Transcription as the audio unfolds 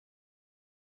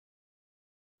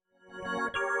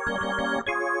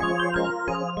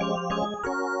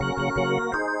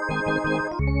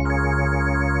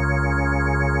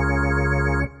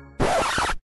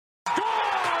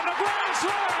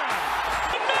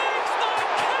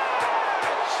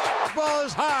ball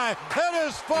is high, it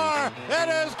is far, it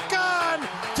is gone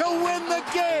to win the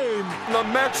game. The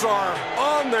Mets are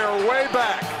on their way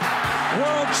back.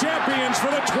 World champions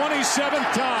for the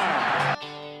 27th time.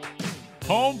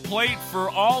 Home plate for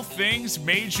all things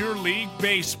Major League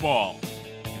Baseball.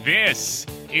 This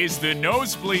is the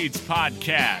Nosebleeds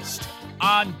Podcast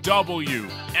on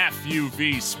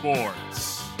WFUV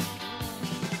Sports.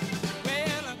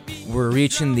 We're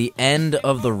reaching the end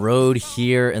of the road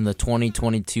here in the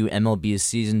 2022 MLB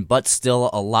season, but still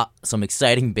some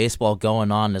exciting baseball going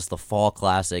on as the Fall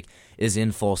Classic is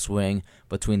in full swing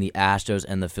between the Astros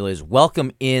and the Phillies.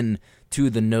 Welcome in to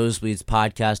the Nosebleeds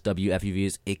Podcast,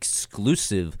 WFUV's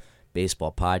exclusive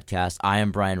baseball podcast. I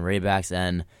am Brian Raybacks,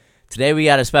 and today we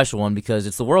got a special one because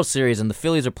it's the World Series and the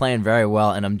Phillies are playing very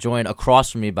well, and I'm joined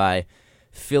across from me by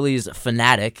Phillies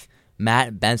fanatic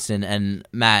Matt Benson. And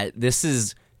Matt, this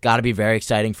is got to be very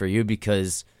exciting for you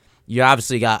because you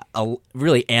obviously got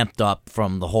really amped up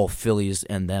from the whole Phillies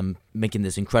and them making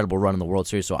this incredible run in the World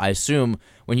Series. So I assume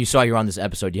when you saw you were on this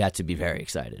episode, you had to be very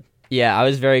excited. Yeah, I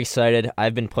was very excited.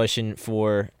 I've been pushing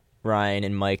for Ryan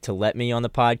and Mike to let me on the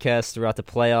podcast throughout the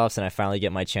playoffs, and I finally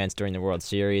get my chance during the World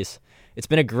Series. It's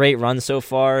been a great run so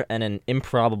far, and an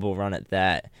improbable run at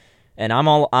that. And I'm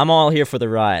all here for the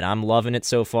ride. I'm loving it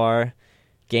so far.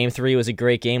 Game 3 was a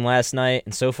great game last night,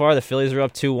 and so far the Phillies are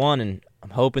up 2-1, and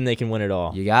I'm hoping they can win it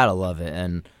all. You gotta love it,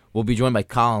 and we'll be joined by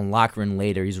Colin Lochran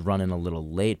later. He's running a little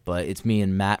late, but it's me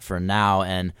and Matt for now.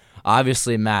 And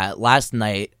obviously, Matt, last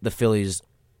night the Phillies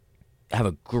have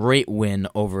a great win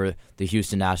over the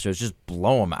Houston Astros. Just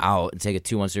blow them out and take a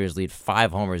 2-1 series lead,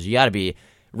 5 homers. You got to be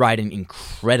riding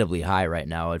incredibly high right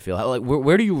now, I'd feel. Like,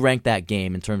 where do you rank that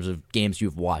game in terms of games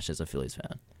you've watched as a Phillies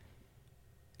fan?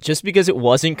 Just because it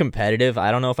wasn't competitive,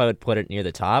 I don't know if I would put it near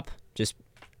the top.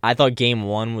 I thought Game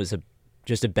 1 was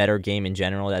just a better game in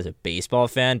general as a baseball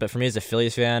fan, but for me as a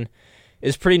Phillies fan, it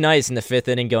was pretty nice in the 5th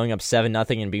inning going up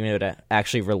 7-0 and being able to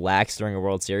actually relax during a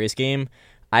World Series game.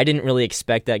 I didn't really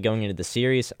expect that going into the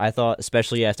series. I thought,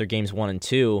 especially after Games 1 and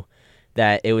 2,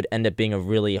 that it would end up being a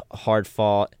really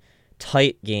hard-fought,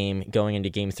 tight game going into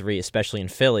Game 3, especially in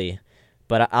Philly.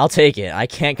 But I'll take it. I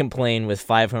can't complain with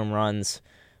 5 home runs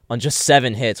on just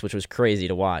 7 hits, which was crazy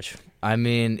to watch. I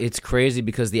mean, it's crazy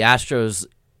because the Astros,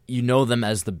 you know them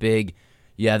as the big,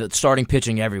 the starting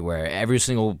pitching everywhere. Every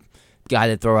single guy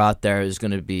they throw out there is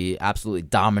going to be absolutely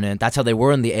dominant. That's how they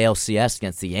were in the ALCS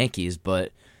against the Yankees,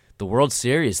 but the World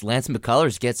Series, Lance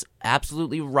McCullers gets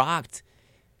absolutely rocked.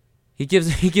 He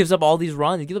gives up all these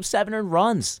runs. He gives up 7 earned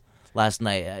runs last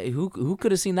night. Who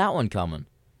could have seen that one coming?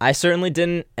 I certainly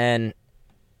didn't, and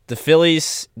the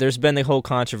Phillies, there's been the whole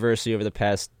controversy over the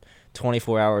past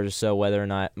 24 hours or so whether or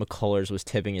not McCullers was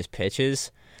tipping his pitches.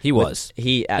 He was.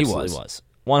 He absolutely was.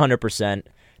 100%.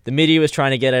 The media was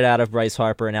trying to get it out of Bryce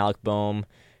Harper and Alec Boehm.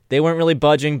 They weren't really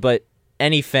budging, but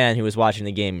any fan who was watching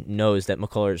the game knows that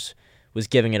McCullers was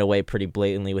giving it away pretty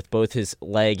blatantly with both his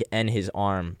leg and his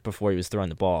arm before he was throwing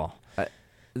the ball.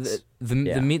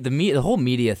 The whole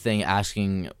media thing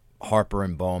asking Harper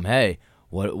and Boehm, hey,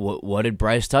 what did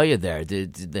Bryce tell you there?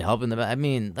 Did they help in the back? I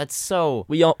mean, that's so...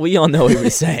 We all know what he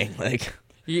was saying. Like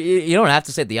you don't have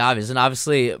to say the obvious, and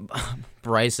obviously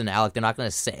Bryce and Alec, they're not going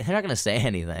to say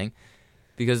anything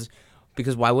because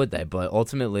why would they? But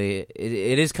ultimately,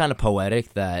 it is kind of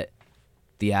poetic that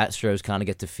the Astros kind of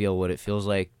get to feel what it feels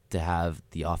like to have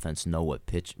the offense know what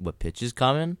pitch is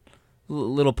coming.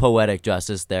 Little poetic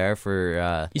justice there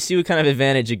for... you see what kind of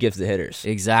advantage it gives the hitters.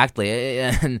 Exactly.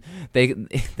 And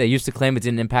they used to claim it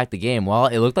didn't impact the game. Well,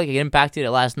 it looked like it impacted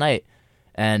it last night.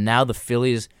 And now the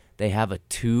Phillies, they have a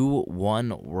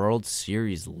 2-1 World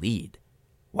Series lead.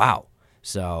 Wow.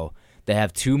 So they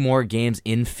have 2 more games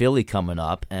in Philly coming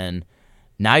up. And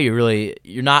now you're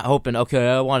not hoping,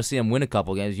 okay, I want to see them win a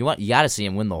couple games. You got to see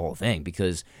them win the whole thing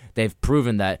because they've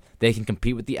proven that they can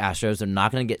compete with the Astros. They're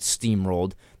not going to get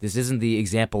steamrolled. This isn't the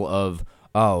example of,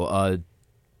 a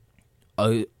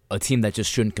team that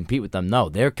just shouldn't compete with them. No,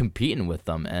 they're competing with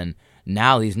them. And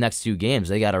now these next 2 games,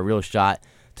 they got a real shot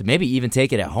to maybe even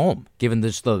take it at home, given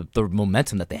the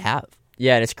momentum that they have.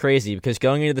 Yeah, and it's crazy because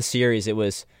going into the series, it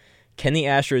was, can the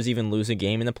Astros even lose a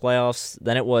game in the playoffs?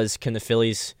 Then it was, can the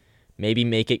Phillies maybe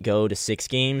make it go to 6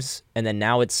 games, and then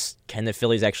now it's, can the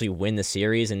Phillies actually win the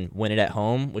series and win it at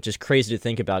home, which is crazy to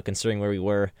think about considering where we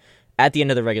were at the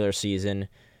end of the regular season,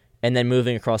 and then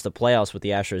moving across the playoffs with the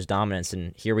Astros' dominance,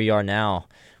 and here we are now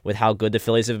with how good the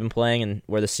Phillies have been playing and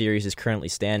where the series is currently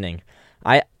standing.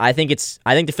 I think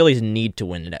the Phillies need to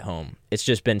win it at home. It's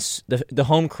just been the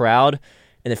home crowd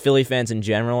and the Philly fans in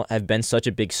general have been such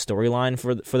a big storyline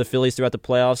for the Phillies throughout the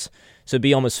playoffs. So it'd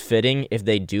be almost fitting if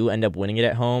they do end up winning it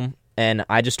at home And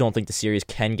I just don't think the series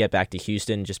can get back to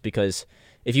Houston just because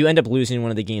if you end up losing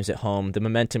one of the games at home, the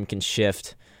momentum can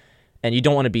shift, and you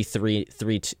don't want to be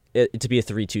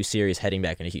 3-2 series heading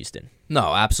back into Houston.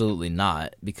 No, absolutely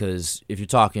not, because if you're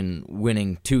talking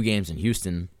winning 2 games in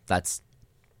Houston, that's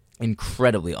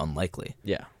incredibly unlikely.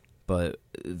 Yeah. But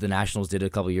the Nationals did it a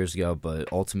couple years ago,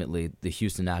 but ultimately the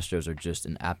Houston Astros are just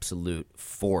an absolute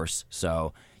force,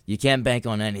 so you can't bank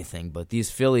on anything. But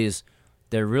these Phillies,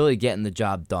 they're really getting the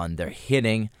job done. They're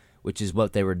hitting, which is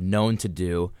what they were known to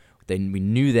do. We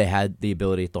knew they had the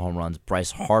ability at the home runs.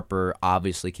 Bryce Harper,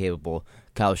 obviously capable.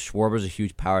 Kyle Schwarber's a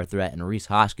huge power threat, and Rhys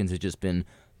Hoskins has just been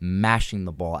mashing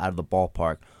the ball out of the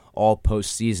ballpark all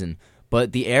postseason.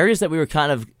 But the areas that we were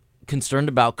kind of concerned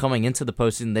about coming into the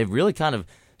postseason, they've really kind of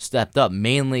stepped up,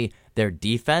 mainly their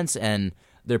defense, and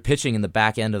their pitching in the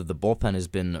back end of the bullpen has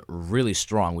been really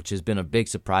strong, which has been a big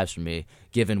surprise for me,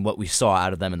 given what we saw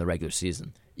out of them in the regular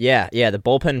season. Yeah, the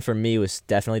bullpen for me was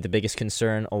definitely the biggest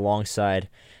concern alongside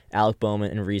Alec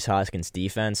Bowman and Rhys Hoskins'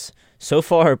 defense. So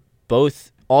far,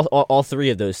 all 3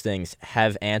 of those things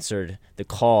have answered the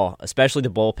call, especially the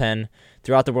bullpen.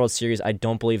 Throughout the World Series, I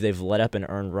don't believe they've let up an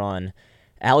earned run.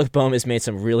 Alec Bowman has made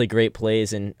some really great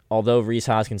plays, and although Rhys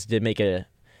Hoskins did make a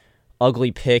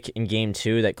ugly pick in Game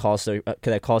 2 that cost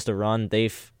a run,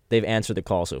 they've answered the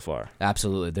call so far.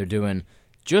 Absolutely. They're doing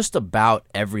just about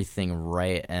everything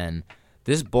right, and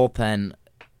this bullpen,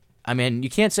 I mean, you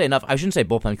can't say enough. I shouldn't say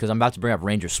bullpen because I'm about to bring up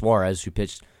Ranger Suarez, who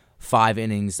pitched 5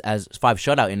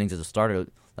 shutout innings as a starter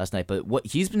last night, but what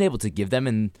he's been able to give them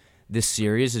in this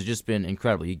series has just been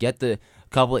incredible. You get the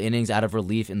couple of innings out of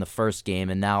relief in the first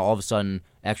game, and now all of a sudden,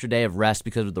 extra day of rest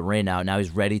because of the rain out. Now he's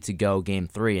ready to go Game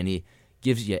 3, and he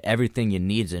gives you everything you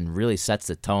need and really sets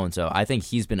the tone. So I think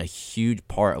he's been a huge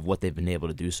part of what they've been able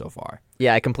to do so far.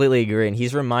 Yeah, I completely agree. And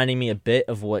he's reminding me a bit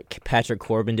of what Patrick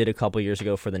Corbin did a couple years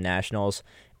ago for the Nationals,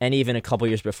 and even a couple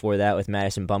years before that with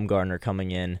Madison Bumgarner coming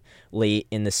in late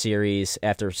in the series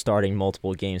after starting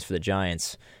multiple games for the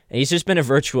Giants. And he's just been a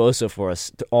virtuoso for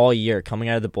us all year, coming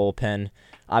out of the bullpen.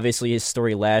 Obviously, his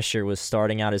story last year was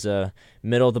starting out as a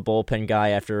middle-of-the-bullpen guy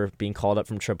after being called up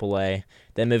from AAA,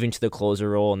 then moving to the closer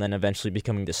role, and then eventually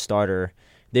becoming the starter.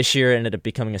 This year, it ended up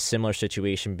becoming a similar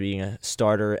situation, being a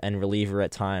starter and reliever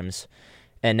at times.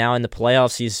 And now in the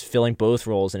playoffs, he's filling both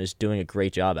roles and is doing a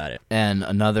great job at it. And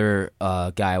another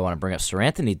guy I want to bring up,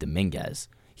 Seranthony Dominguez.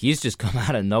 He's just come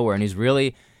out of nowhere, and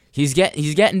he's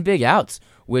getting big outs,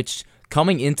 which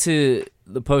coming into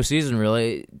the postseason,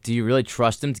 really, do you really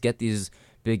trust him to get these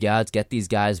big outs, get these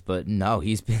guys? But no,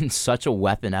 he's been such a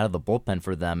weapon out of the bullpen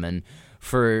for them. And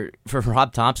for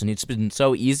Rob Thompson, it's been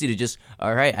so easy to just,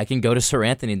 all right, I can go to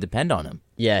Seranthony and depend on him.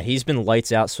 Yeah, he's been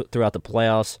lights out throughout the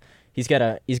playoffs. He's got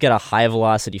a high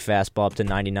velocity fastball up to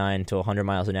 99 to 100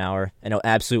 miles an hour and an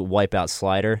absolute wipeout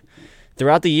slider.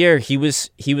 Throughout the year, he was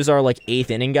our 8th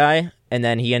inning guy, and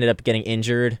then he ended up getting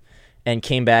injured and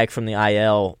came back from the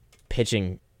IL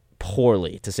pitching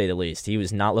poorly, to say the least. He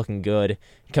was not looking good.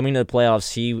 Coming to the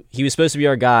playoffs, he was supposed to be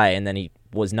our guy, and then he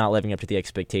was not living up to the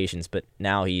expectations, but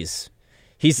now he's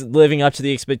living up to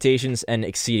the expectations and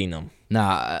exceeding them.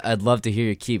 Nah, I'd love to hear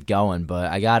you keep going, but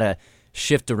I got to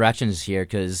shift directions here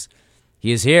because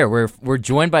he is here. We're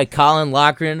joined by Colin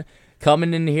Loughran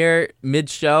coming in here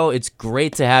mid-show. It's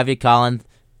great to have you, Colin.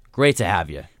 Great to have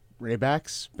you.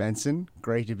 Raybacks, Benson,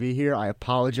 great to be here. I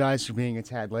apologize for being a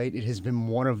tad late. It has been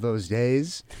one of those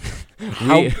days.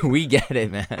 We get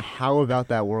it, man. How about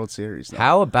that World Series, though?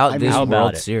 How about this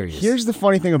World Series? Here's the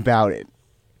funny thing about it.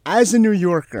 As a New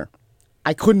Yorker,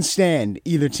 I couldn't stand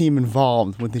either team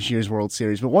involved with this year's World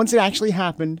Series. But once it actually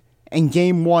happened, and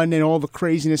Game 1 and all the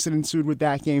craziness that ensued with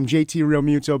that game, JT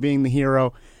Realmuto being the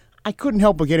hero, I couldn't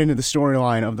help but get into the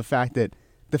storyline of the fact that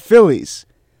the Phillies,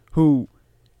 who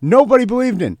nobody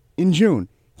believed in June,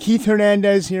 Keith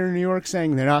Hernandez here in New York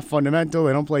saying they're not fundamental,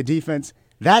 they don't play defense,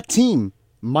 that team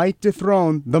might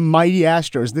dethrone the mighty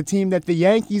Astros, the team that the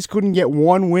Yankees couldn't get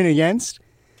one win against.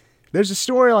 There's a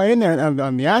storyline in there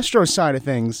on the Astros side of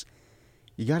things.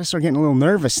 You got to start getting a little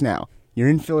nervous now. You're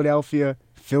in Philadelphia.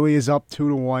 Philly is up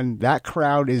 2-1. That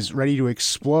crowd is ready to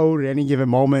explode at any given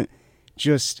moment.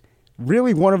 Just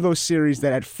really one of those series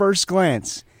that at first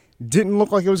glance didn't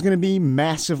look like it was going to be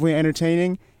massively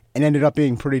entertaining and ended up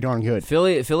being pretty darn good.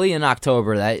 Philly in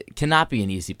October, that cannot be an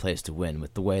easy place to win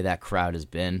with the way that crowd has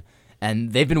been.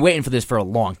 And they've been waiting for this for a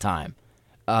long time.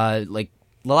 The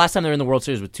last time they were in the World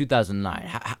Series was 2009.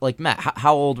 Matt,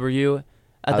 how old were you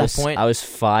at that point? I was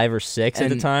 5 or 6 at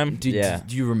the time. Do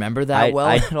you remember that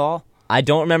at all? I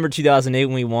don't remember 2008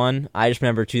 when we won. I just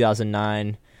remember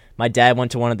 2009. My dad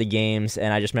went to one of the games,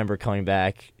 and I just remember coming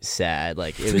back sad.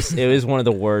 It was one of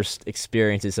the worst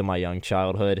experiences of my young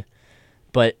childhood.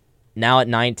 But now at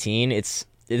 19, this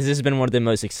has been one of the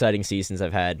most exciting seasons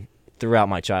I've had throughout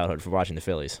my childhood for watching the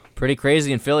Phillies. Pretty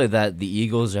crazy in Philly that the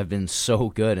Eagles have been so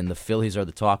good and the Phillies are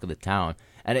the talk of the town.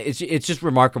 And it's just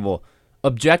remarkable.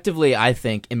 Objectively, I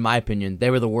think, in my opinion,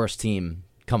 they were the worst team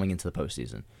coming into the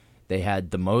postseason. They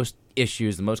had the most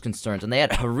issues, the most concerns, and they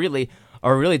had a really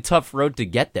tough road to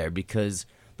get there because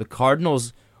the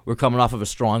Cardinals were coming off of a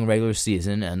strong regular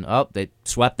season, and they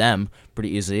swept them pretty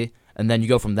easily. And then you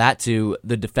go from that to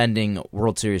the defending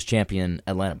World Series champion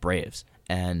Atlanta Braves,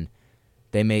 and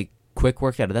they make quick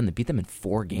work out of them. They beat them in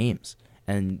 4 games,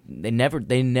 and they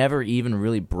never even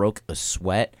really broke a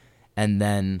sweat. And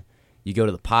then you go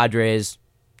to the Padres,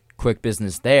 quick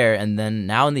business there, and then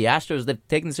now in the Astros, they've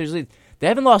taken the series lead. They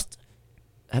haven't lost.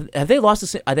 They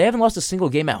haven't lost a single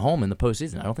game at home in the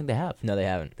postseason. I don't think they have. No, they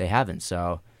haven't. They haven't.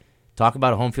 So, talk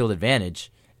about a home field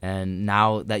advantage. And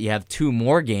now that you have 2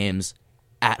 more games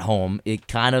at home, you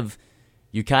can't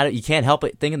help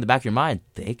but think in the back of your mind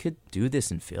they could do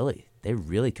this in Philly. They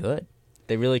really could.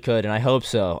 They really could, and I hope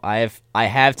so. I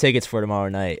have tickets for tomorrow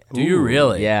night. Do you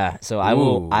really? Yeah. So I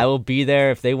will be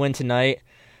there if they win tonight.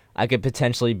 I could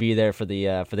potentially be there for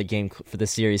the game for the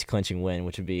series clinching win,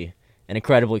 which would be an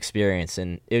incredible experience,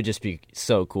 and it would just be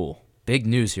so cool. Big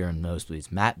news here in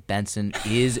Nosebleeds. Matt Benson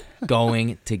is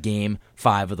going to Game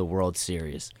 5 of the World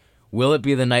Series. Will it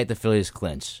be the night the Phillies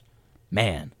clinch?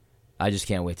 Man, I just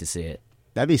can't wait to see it.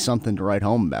 That'd be something to write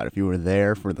home about if you were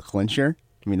there for the clincher.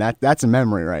 I mean, that's a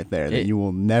memory right there that you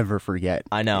will never forget.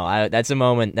 I know. That's a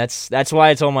moment. That's why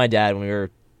I told my dad when we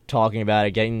were talking about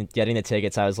it, getting the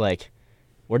tickets. I was like,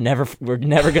 we're never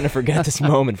going to forget this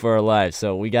moment for our lives.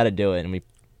 So we got to do it, and we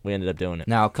ended up doing it.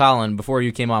 Now, Colin, before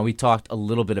you came on, we talked a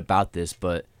little bit about this,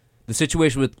 but the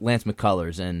situation with Lance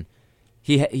McCullers, and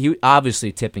he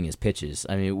obviously tipping his pitches.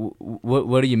 I mean,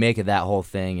 what do you make of that whole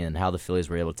thing and how the Phillies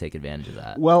were able to take advantage of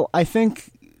that? Well, I think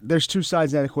there's 2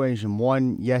 sides to that equation.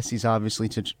 One, yes, he's obviously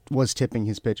was tipping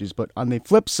his pitches, but on the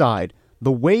flip side,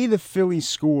 the way the Phillies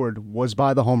scored was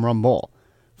by the home run ball.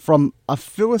 From a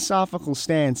philosophical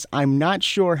stance, I'm not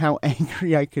sure how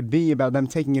angry I could be about them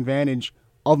taking advantage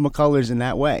of McCullers in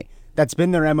that way. That's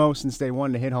been their MO since day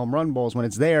one, to hit home run balls. When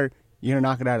it's there, you're going to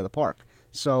knock it out of the park.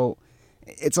 So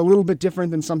it's a little bit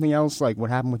different than something else like what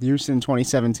happened with Houston in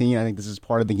 2017. I think this is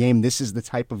part of the game. This is the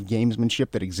type of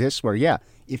gamesmanship that exists where,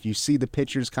 if you see the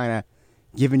pitcher's kind of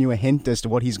giving you a hint as to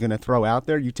what he's going to throw out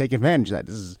there, you take advantage of that.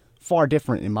 This is far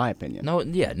different in my opinion.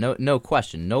 No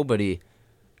question. Nobody,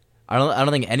 I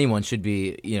don't think anyone should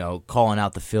be, calling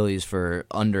out the Phillies for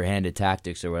underhanded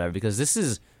tactics or whatever, because this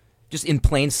is just in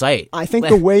plain sight. I think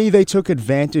the way they took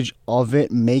advantage of it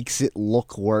makes it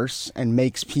look worse and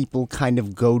makes people kind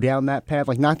of go down that path.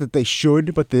 Like, not that they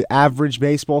should, but the average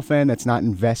baseball fan that's not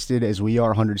invested as we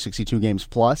are, 162 games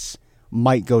plus,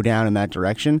 might go down in that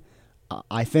direction.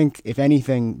 I think, if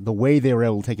anything, the way they were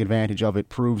able to take advantage of it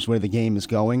proves where the game is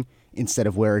going instead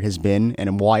of where it has been,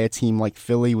 and why a team like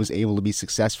Philly was able to be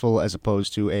successful as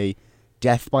opposed to a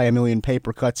death by a million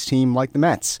paper cuts team like the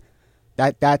Mets.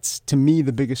 That's, to me,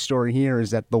 the biggest story here, is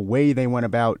that the way they went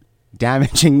about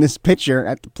damaging this pitcher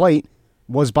at the plate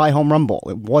was by home run ball.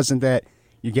 It wasn't that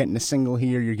you're getting a single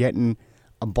here, you're getting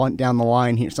a bunt down the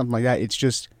line here, something like that. It's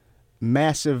just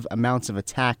massive amounts of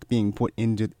attack being put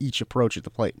into each approach at the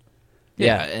plate.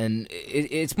 Yeah, and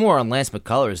it's more on Lance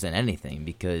McCullers than anything,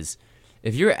 because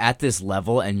if you're at this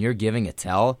level and you're giving a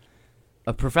tell,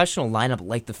 a professional lineup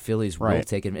like the Phillies will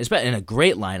take it, and a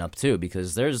great lineup too,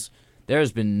 because there's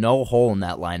been no hole in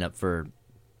that lineup for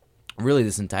really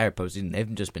this entire postseason.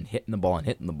 They've just been hitting the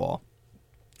ball.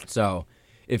 So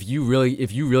if you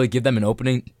really give them an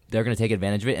opening, they're going to take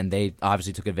advantage of it, and they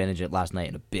obviously took advantage of it last night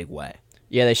in a big way.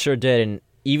 Yeah, they sure did. And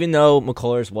even though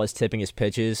McCullers was tipping his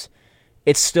pitches,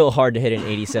 it's still hard to hit an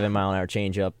 87-mile-an-hour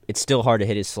changeup. It's still hard to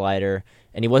hit his slider.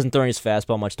 And he wasn't throwing his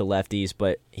fastball much to lefties,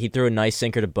 but he threw a nice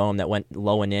sinker to Bohm that went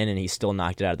low and in, and he still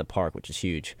knocked it out of the park, which is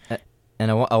huge.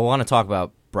 And I want to talk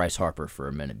about Bryce Harper for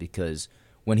a minute, because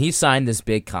when he signed this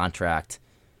big contract,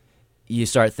 you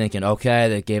start thinking, okay,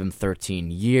 they gave him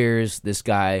 13 years. This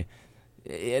guy,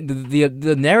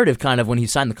 the narrative kind of when he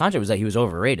signed the contract was that he was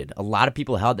overrated. A lot of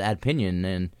people held that opinion,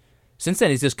 and since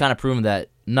then he's just kind of proven that,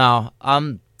 no,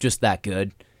 I'm just that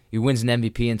good. He wins an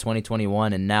MVP in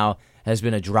 2021 and now has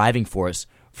been a driving force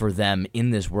for them in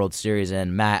this World Series.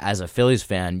 And Matt, as a Phillies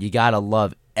fan, you got to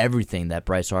love everything that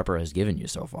Bryce Harper has given you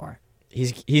so far.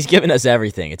 He's given us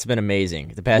everything. It's been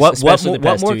amazing. The past, what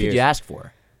more 2 years. could you ask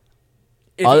for?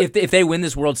 If they win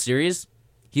this World Series,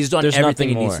 he's done everything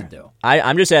he needs to do.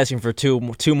 I'm just asking for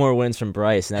two more wins from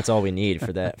Bryce, and that's all we need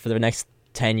for the next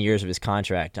 10 years of his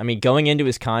contract. I mean, going into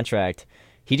his contract,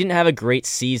 he didn't have a great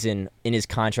season in his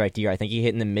contract year. I think he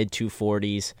hit in the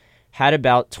mid-240s, had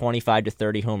about 25 to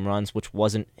 30 home runs, which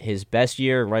wasn't his best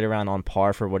year, right around on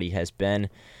par for what he has been.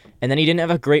 And then he didn't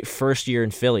have a great first year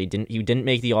in Philly. He didn't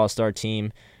make the All-Star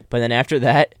team. But then after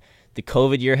that, the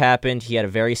COVID year happened. He had a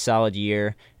very solid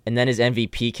year. And then his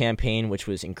MVP campaign, which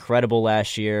was incredible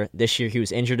last year. This year he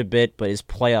was injured a bit, but his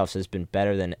playoffs has been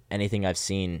better than anything I've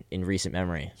seen in recent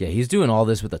memory. Yeah, he's doing all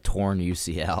this with a torn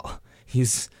UCL.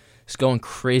 He's just going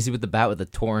crazy with the bat with a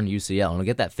torn UCL. And we'll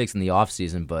get that fixed in the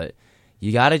offseason, but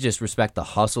you got to just respect the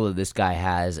hustle that this guy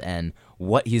has and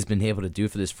what he's been able to do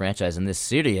for this franchise. And this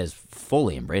city has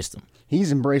fully embraced him.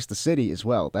 He's embraced the city as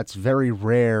well. That's very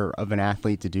rare of an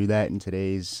athlete to do that in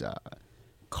today's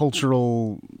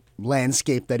cultural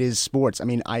landscape that is sports. I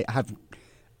mean,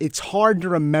 it's hard to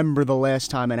remember the last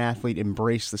time an athlete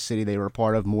embraced the city they were a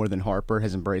part of more than Harper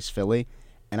has embraced Philly.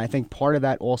 And I think part of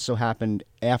that also happened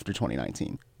after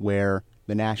 2019, where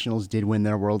the Nationals did win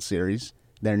their World Series.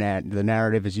 The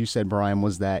narrative, as you said, Brian,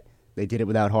 was that they did it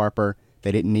without Harper.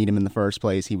 They didn't need him in the first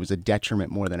place. He was a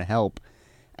detriment more than a help.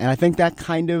 And I think that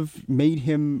kind of made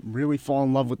him really fall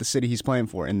in love with the city he's playing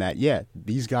for, in that, yeah,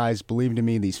 these guys believed in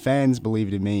me, these fans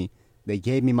believed in me. They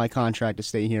gave me my contract to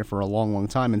stay here for a long, long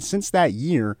time. And since that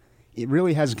year, it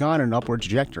really has gone an upward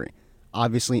trajectory.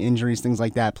 Obviously, injuries, things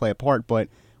like that play a part, but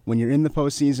when you're in the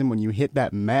postseason, when you hit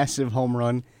that massive home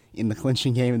run in the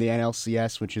clinching game of the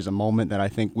NLCS, which is a moment that I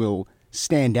think will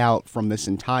stand out from this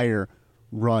entire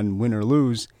run, win or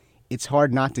lose, it's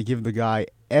hard not to give the guy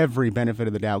every benefit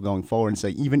of the doubt going forward and say,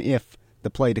 even if the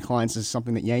play declines, this is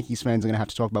something that Yankees fans are going to have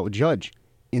to talk about with Judge,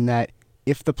 in that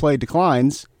if the play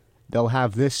declines, they'll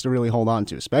have this to really hold on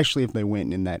to, especially if they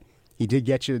win, in that he did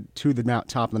get you to the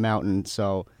top of the mountain,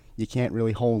 so you can't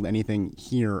really hold anything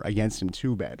here against him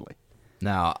too badly.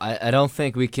 Now, I don't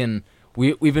think we can...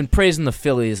 We've been praising the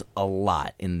Phillies a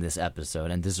lot in this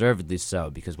episode, and deservedly so,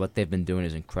 because what they've been doing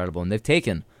is incredible, and they've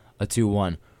taken a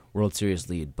 2-1 World Series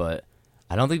lead, but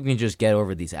I don't think we can just get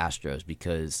over these Astros,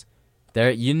 because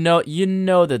you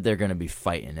know that they're going to be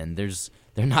fighting, and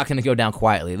they're not going to go down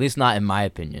quietly, at least not in my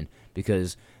opinion,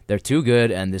 because they're too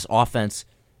good, and this offense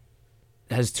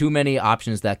has too many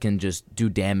options that can just do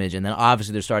damage, and then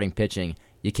obviously they're starting pitching.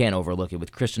 You can't overlook it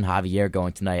with Christian Javier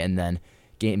going tonight, and then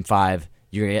Game 5,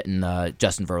 you're getting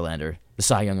Justin Verlander, the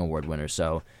Cy Young Award winner.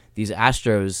 So these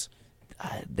Astros,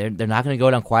 they're not going to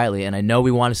go down quietly, and I know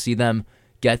we want to see them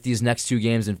get these next two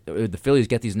games, and the Phillies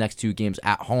get these next two games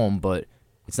at home, but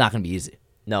it's not going to be easy.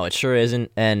 No, it sure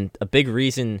isn't, and a big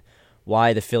reason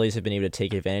why the Phillies have been able to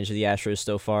take advantage of the Astros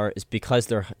so far is because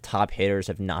their top hitters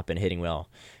have not been hitting well.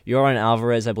 Yordan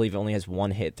Alvarez, I believe, only has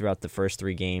one hit throughout the first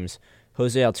 3 games.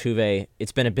 Jose Altuve,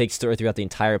 it's been a big story throughout the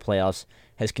entire playoffs,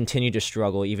 has continued to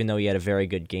struggle, even though he had a very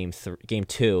good game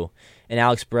 2. And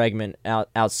Alex Bregman,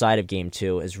 outside of Game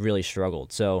 2, has really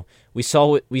struggled. So we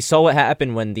saw what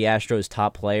happened when the Astros'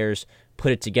 top players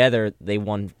put it together. They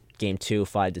won Game 2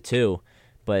 5-2.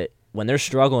 But when they're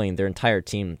struggling, their entire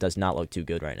team does not look too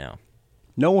good right now.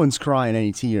 No one's crying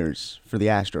any tears for the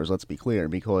Astros, let's be clear,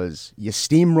 because you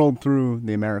steamrolled through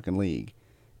the American League.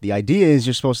 The idea is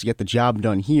you're supposed to get the job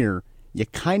done here. You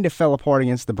kind of fell apart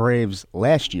against the Braves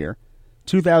last year.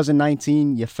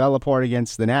 2019, you fell apart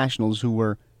against the Nationals, who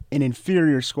were an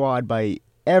inferior squad by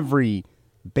every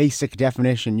basic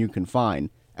definition you can find,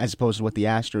 as opposed to what the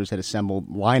Astros had assembled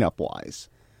lineup-wise.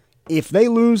 If they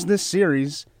lose this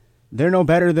series, they're no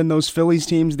better than those Phillies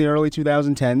teams of the early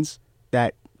 2010s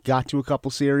that got to a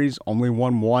couple series, only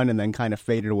won one, and then kind of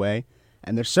faded away.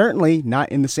 And they're certainly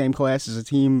not in the same class as a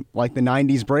team like the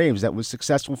 90s Braves that was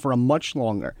successful for a much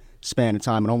longer span of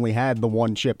time and only had the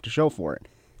one chip to show for it.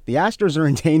 The Astros are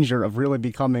in danger of really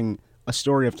becoming a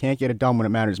story of can't get it done when it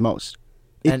matters most.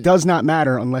 It does not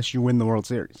matter unless you win the World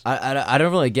Series. I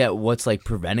don't really get what's like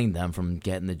preventing them from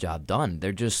getting the job done.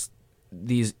 They're just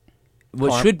these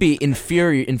what should be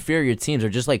inferior teams are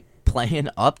just like playing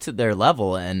up to their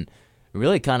level and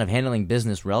really kind of handling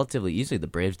business relatively easily. The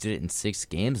Braves did it in 6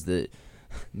 games. The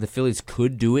Phillies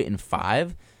could do it in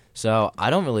 5. So I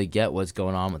don't really get what's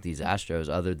going on with these Astros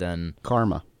other than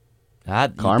karma.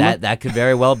 That could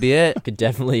very well be it. Could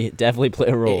definitely play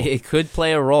a role. It could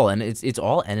play a role, and it's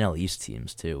all NL East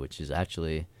teams too, which is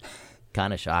actually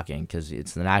kind of shocking because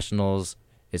it's the Nationals,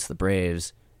 it's the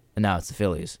Braves, and now it's the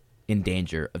Phillies in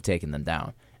danger of taking them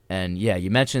down. And yeah, you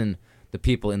mentioned the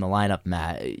people in the lineup,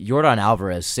 Matt. Yordan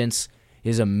Alvarez, since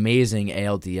his amazing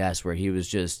ALDS where he was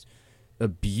just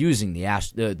abusing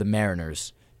the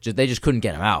Mariners, they just couldn't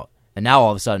get him out. And now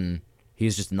all of a sudden,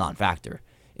 he's just a non-factor.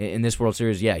 In this World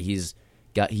Series, yeah, he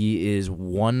is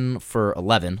 1 for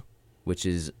 11, which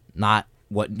is not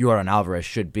what Yordan Alvarez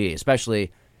should be,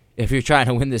 especially if you're trying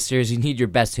to win this series. You need your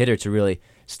best hitter to really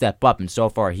step up, and so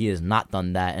far he has not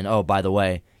done that. And oh, by the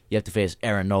way, you have to face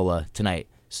Aaron Nola tonight.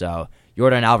 So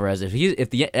Yordan Alvarez, if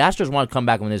the Astros want to come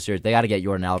back and win this series, they got to get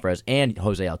Yordan Alvarez and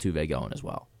Jose Altuve going as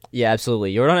well. Yeah,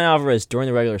 absolutely. Yordan Alvarez during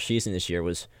the regular season this year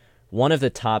was one of the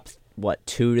top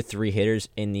 2 to 3 hitters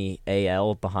in the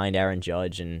AL behind Aaron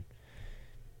Judge and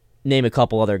name a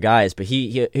couple other guys. But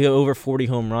he hit over 40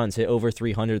 home runs, hit over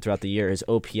 300 throughout the year. His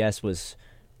OPS was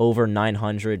over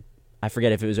 900. I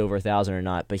forget if it was over 1,000 or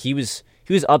not, but he was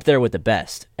up there with the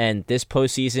best. And this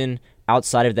postseason,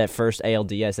 outside of that first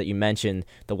ALDS that you mentioned,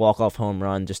 the walk-off home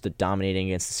run, just the dominating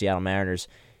against the Seattle Mariners,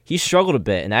 he struggled a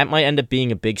bit, and that might end up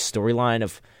being a big storyline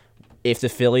of if the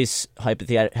Phillies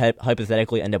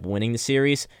hypothetically end up winning the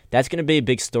series. That's going to be a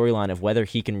big storyline of whether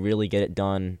he can really get it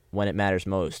done when it matters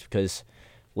most, because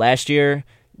last year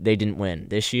they didn't win.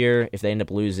 This year, if they end up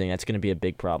losing, that's going to be a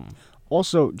big problem.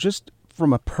 Also, just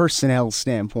from a personnel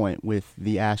standpoint with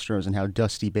the Astros and how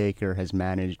Dusty Baker has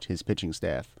managed his pitching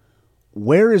staff,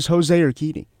 where is Jose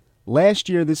Urquidy? Last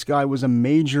year, this guy was a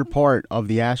major part of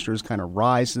the Astros' kind of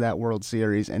rise to that World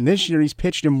Series, and this year he's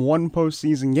pitched in one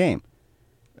postseason game.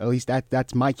 At least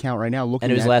that's my count right now. Looking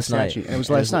and it was at last the night. And it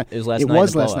was last night. It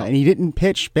was last night, and he didn't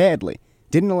pitch badly.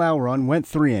 Didn't allow a run. Went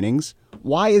 3 innings.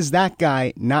 Why is that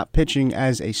guy not pitching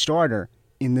as a starter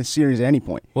in this series at any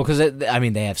point? Well, because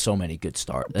they have so many good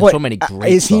starts. But So many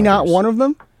great. Is he not starters. one of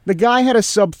them? The guy had a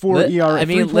sub-4 ERA,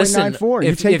 3.94.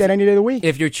 You take that any day of the week.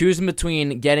 If you're choosing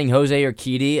between getting Jose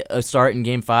Urquidy a start in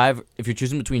Game 5, if you're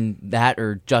choosing between that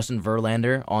or Justin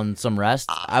Verlander on some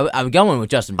rest, I'm going with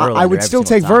Justin Verlander. I would still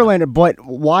take time. Verlander, but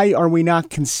why are we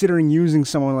not considering using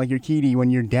someone like Urquidy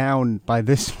when you're down by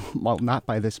this? Well, not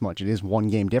by this much. It is 1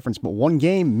 game difference, but 1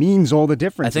 game means all the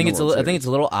difference. I think it's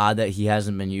a little odd that he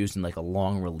hasn't been used in like a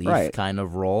long relief kind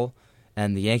of role.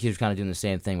 And the Yankees were kind of doing the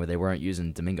same thing where they weren't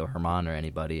using Domingo Germán or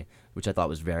anybody, which I thought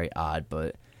was very odd.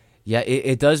 But, yeah,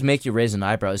 it does make you raise an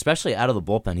eyebrow, especially out of the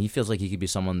bullpen. He feels like he could be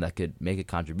someone that could make a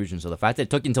contribution. So the fact that it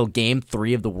took until Game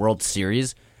 3 of the World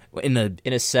Series in a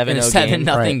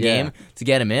 7-0 game to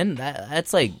get him in,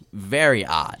 that's like very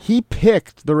odd. He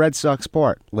picked the Red Sox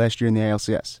part last year in the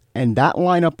ALCS, and that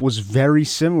lineup was very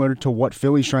similar to what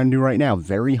Philly's trying to do right now.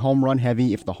 Very home run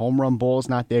heavy. If the home run ball is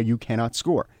not there, you cannot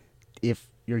score. If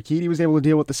Urquidy was able to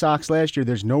deal with the Sox last year,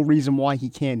 there's no reason why he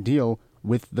can't deal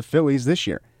with the Phillies this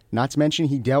year. Not to mention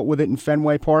he dealt with it in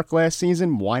Fenway Park last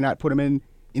season. Why not put him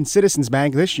in Citizens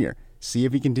Bank this year? See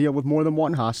if he can deal with more than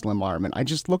one hostile environment. I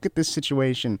just look at this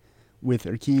situation with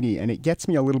Urquidy, and it gets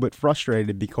me a little bit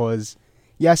frustrated because,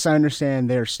 yes, I understand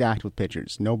they're stacked with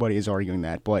pitchers. Nobody is arguing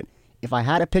that. But if I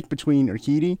had to pick between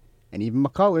Urquidy and even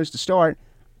McCullers to start,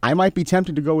 I might be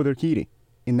tempted to go with Urquidy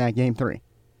in that Game 3.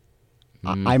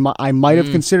 I might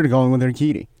have considered going with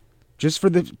Urquidy. Just for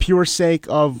the pure sake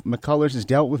of McCullers has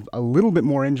dealt with a little bit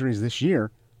more injuries this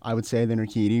year, I would say, than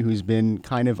Urquidy, who's been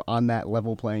kind of on that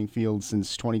level playing field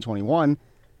since 2021.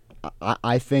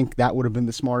 I think that would have been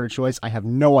the smarter choice. I have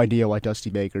no idea why Dusty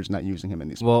Baker's not using him in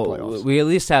these playoffs. We at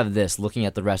least have this, looking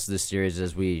at the rest of the series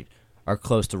as we are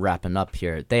close to wrapping up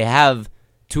here. They have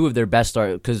 2 of their best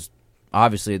starters, because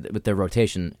obviously with their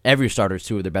rotation, every starter is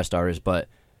 2 of their best starters, but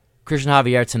Christian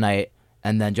Javier tonight,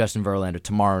 and then Justin Verlander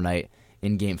tomorrow night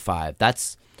in Game 5.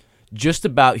 That's just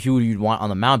about who you'd want on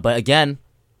the mound. But again,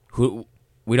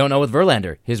 we don't know with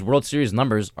Verlander. His World Series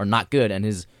numbers are not good, and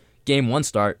his Game 1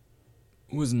 start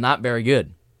was not very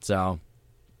good. So,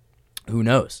 who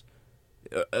knows?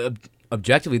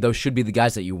 Objectively, those should be the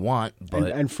guys that you want.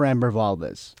 But and Framber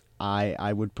Valdez.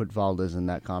 I would put Valdez in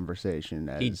that conversation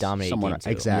as he dominated someone. Game 2.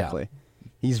 Exactly. Yeah.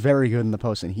 He's very good in the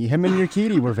postseason. Him and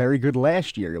Urquidy were very good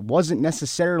last year. It wasn't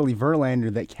necessarily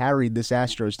Verlander that carried this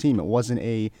Astros team. It wasn't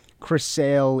a Chris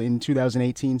Sale in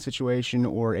 2018 situation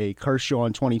or a Kershaw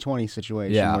in 2020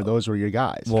 situation where those were your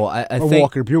guys. Well, I or think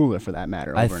Walker Buehler for that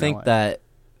matter. I think that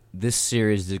this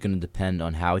series is going to depend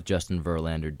on how Justin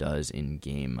Verlander does in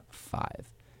Game 5.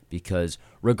 Because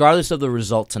regardless of the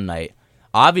result tonight,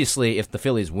 obviously if the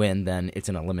Phillies win, then it's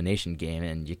an elimination game,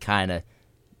 and you kind of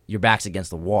your back's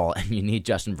against the wall, and you need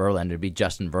Justin Verlander to be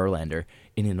Justin Verlander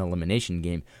in an elimination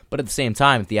game. But at the same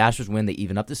time, if the Astros win, they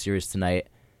even up the series tonight,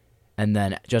 and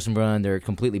then Justin Verlander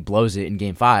completely blows it in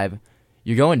Game 5,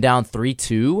 you're going down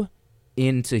 3-2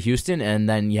 into Houston, and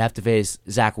then you have to face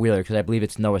Zach Wheeler, because I believe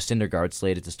it's Noah Syndergaard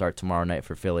slated to start tomorrow night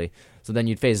for Philly. So then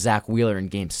you'd face Zach Wheeler in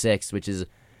Game 6, which is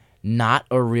not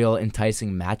a real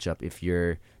enticing matchup if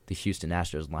you're the Houston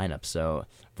Astros lineup. So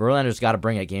Verlander's got to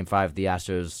bring it Game 5 the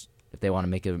Astros if they want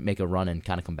to make a run and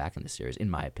kind of come back in the series, in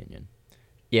my opinion.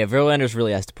 Yeah, Verlander's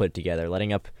really has to put it together.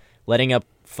 Letting up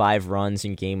 5 runs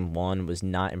in Game 1 was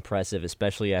not impressive,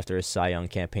 especially after his Cy Young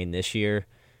campaign this year.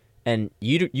 And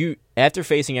you after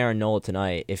facing Aaron Nola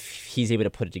tonight, if he's able to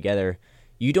put it together,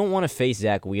 you don't want to face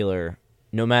Zach Wheeler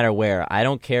no matter where. I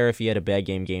don't care if he had a bad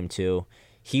game 2.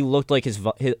 It looked like his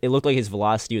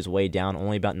velocity was way down,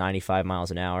 only about 95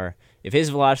 miles an hour. If his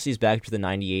velocity is back to the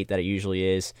 98 that it usually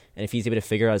is, and if he's able to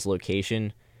figure out his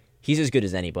location, he's as good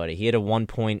as anybody. He had a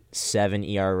 1.7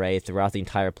 ERA throughout the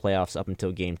entire playoffs up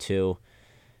until Game 2.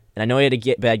 And I know he had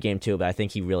a bad Game 2, but I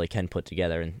think he really can put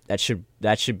together, and that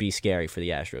should be scary for the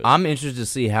Astros. I'm interested to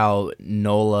see how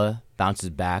Nola bounces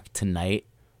back tonight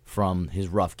from his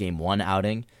rough Game 1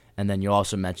 outing, and then you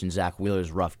also mentioned Zach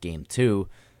Wheeler's rough Game 2.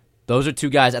 Those are two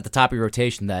guys at the top of your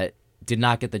rotation that did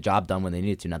not get the job done when they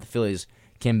needed to. Now, the Phillies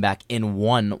came back and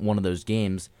won one of those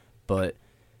games, but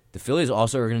the Phillies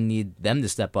also are going to need them to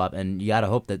step up, and you got to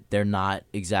hope that they're not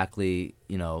exactly,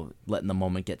 letting the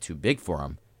moment get too big for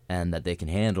them, and that they can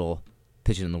handle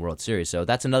pitching in the World Series. So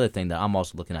that's another thing that I'm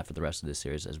also looking at for the rest of this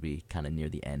series as we kind of near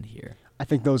the end here. I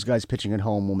think those guys pitching at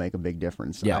home will make a big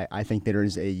difference. Yeah. I think there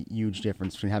is a huge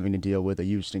difference between having to deal with a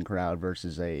Houston crowd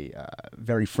versus a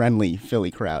very friendly Philly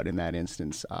crowd in that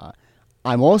instance.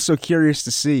 I'm also curious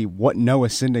to see what Noah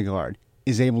Syndergaard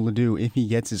is able to do if he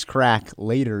gets his crack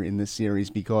later in this series,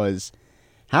 because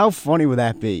how funny would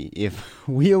that be if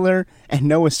Wheeler and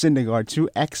Noah Syndergaard, two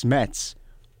ex-Mets,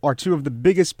 are two of the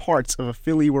biggest parts of a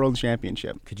Philly World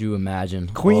Championship? Could you imagine?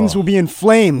 Queens will be in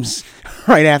flames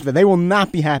right after. They will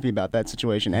not be happy about that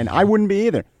situation, and I wouldn't be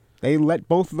either. They let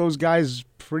both of those guys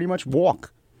pretty much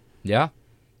walk. Yeah,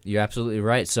 you're absolutely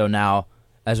right. So now,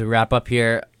 as we wrap up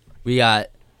here, we got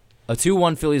a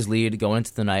 2-1 Phillies lead going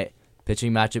into the night.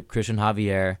 Pitching matchup, Christian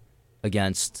Javier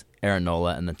against Aaron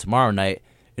Nola, and then tomorrow night,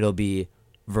 it'll be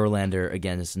Verlander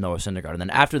against Noah Syndergaard. And then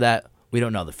after that, we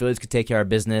don't know. The Phillies could take care of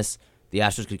business. The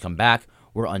Astros could come back.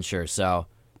 We're unsure. So,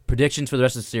 predictions for the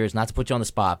rest of the series, not to put you on the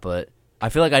spot, but I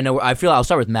feel like I know. I'll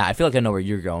start with Matt. I feel like I know where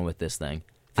you're going with this thing.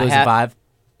 Phillies in 5?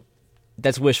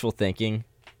 That's wishful thinking.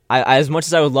 I as much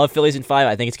as I would love Phillies in 5,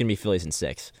 I think it's going to be Phillies in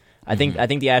 6. I think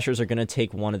the Astros are going to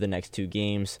take one of the next 2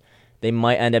 games. They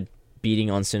might end up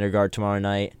beating on Syndergaard tomorrow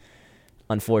night,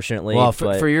 unfortunately. Well,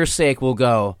 for your sake, we'll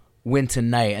go win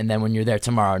tonight, and then when you're there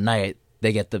tomorrow night,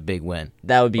 they get the big win.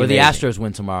 That would be amazing. amazing. The Astros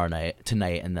win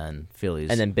tonight, and then Phillies.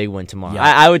 And then big win tomorrow. Yeah.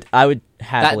 I would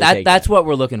happily take that's that. what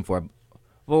we're looking for.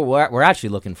 Well, we're actually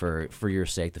looking for your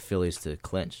sake, the Phillies to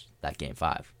clinch that Game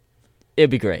 5.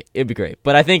 It'd be great.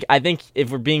 But I think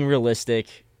if we're being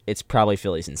realistic, it's probably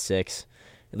Phillies in 6,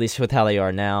 at least with how they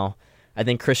are now. I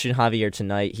think Christian Javier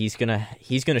tonight, he's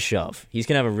gonna shove. He's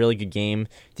gonna have a really good game.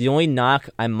 The only knock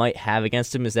I might have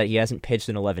against him is that he hasn't pitched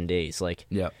in 11 days.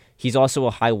 He's also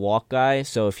a high walk guy,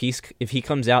 so if he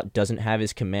comes out, doesn't have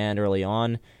his command early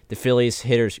on, the Phillies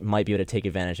hitters might be able to take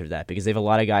advantage of that, because they have a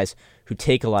lot of guys who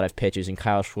take a lot of pitches, and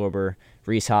Kyle Schwarber,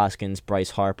 Rhys Hoskins,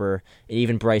 Bryce Harper, and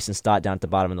even Bryson Stott down at the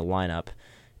bottom of the lineup.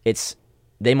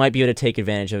 They might be able to take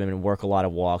advantage of him and work a lot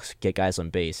of walks, get guys on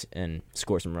base, and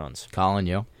score some runs. Colin,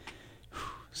 you?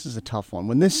 This is a tough one.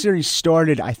 When this series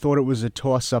started, I thought it was a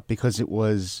toss-up because it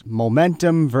was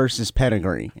momentum versus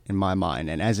pedigree in my mind.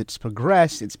 And as it's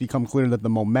progressed, it's become clear that the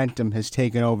momentum has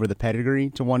taken over the pedigree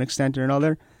to one extent or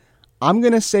another. I'm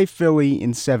going to say Philly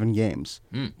in 7 games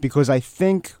because I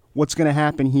think what's going to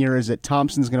happen here is that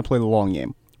Thompson's going to play the long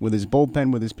game. With his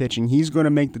bullpen, with his pitching, he's going to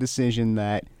make the decision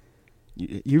that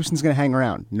Houston's going to hang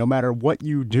around. No matter what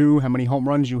you do, how many home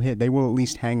runs you hit, they will at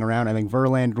least hang around. I think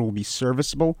Verlander will be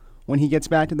serviceable when he gets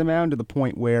back to the mound, to the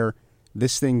point where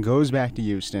this thing goes back to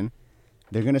Houston.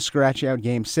 They're going to scratch out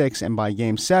Game 6, and by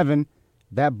Game 7,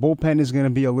 that bullpen is going to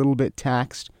be a little bit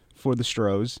taxed for the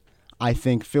Stros. I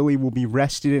think Philly will be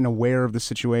rested and aware of the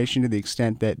situation to the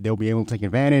extent that they'll be able to take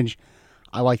advantage.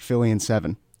 I like Philly in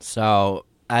 7. So,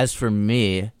 as for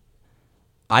me,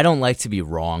 I don't like to be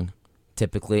wrong,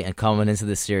 typically, and coming into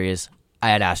this series, I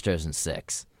had Astros in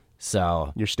 6.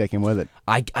 So you're sticking with it.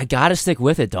 I got to stick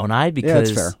with it, don't I? Because yeah,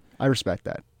 that's fair. I respect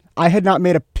that. I had not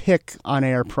made a pick on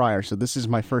air prior, so this is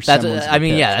my first semblance of a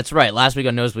pick. Yeah, that's right. Last week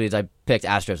on Nosebleeds, I picked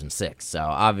Astros in 6. So,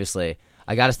 obviously,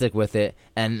 I got to stick with it.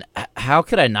 And how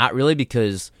could I not really?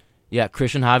 Because,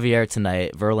 Christian Javier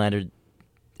tonight, Verlander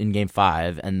in Game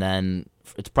 5, and then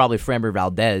it's probably Framber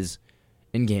Valdez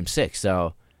in Game 6.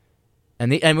 So, and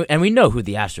we know who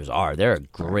the Astros are. They're a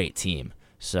great team.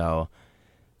 So,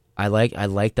 I like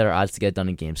that our odds to get done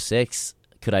in Game 6.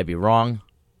 Could I be wrong?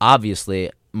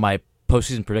 Obviously, my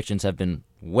postseason predictions have been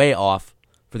way off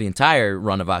for the entire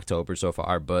run of October so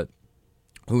far, but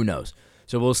who knows?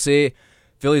 So we'll see.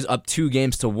 Phillies up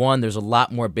 2-1. There's a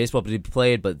lot more baseball to be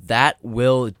played, but that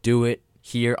will do it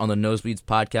here on the Nosebleeds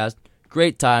podcast.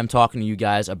 Great time talking to you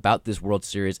guys about this World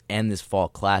Series and this Fall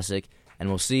Classic, and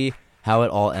we'll see how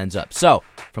it all ends up. So,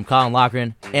 from Colin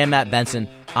Lochran and Matt Benson,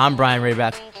 I'm Brian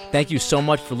Raybach. Thank you so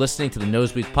much for listening to the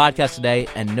Nosebleeds podcast today.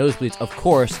 And Nosebleeds, of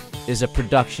course, is a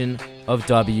production of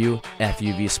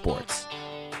WFUV Sports.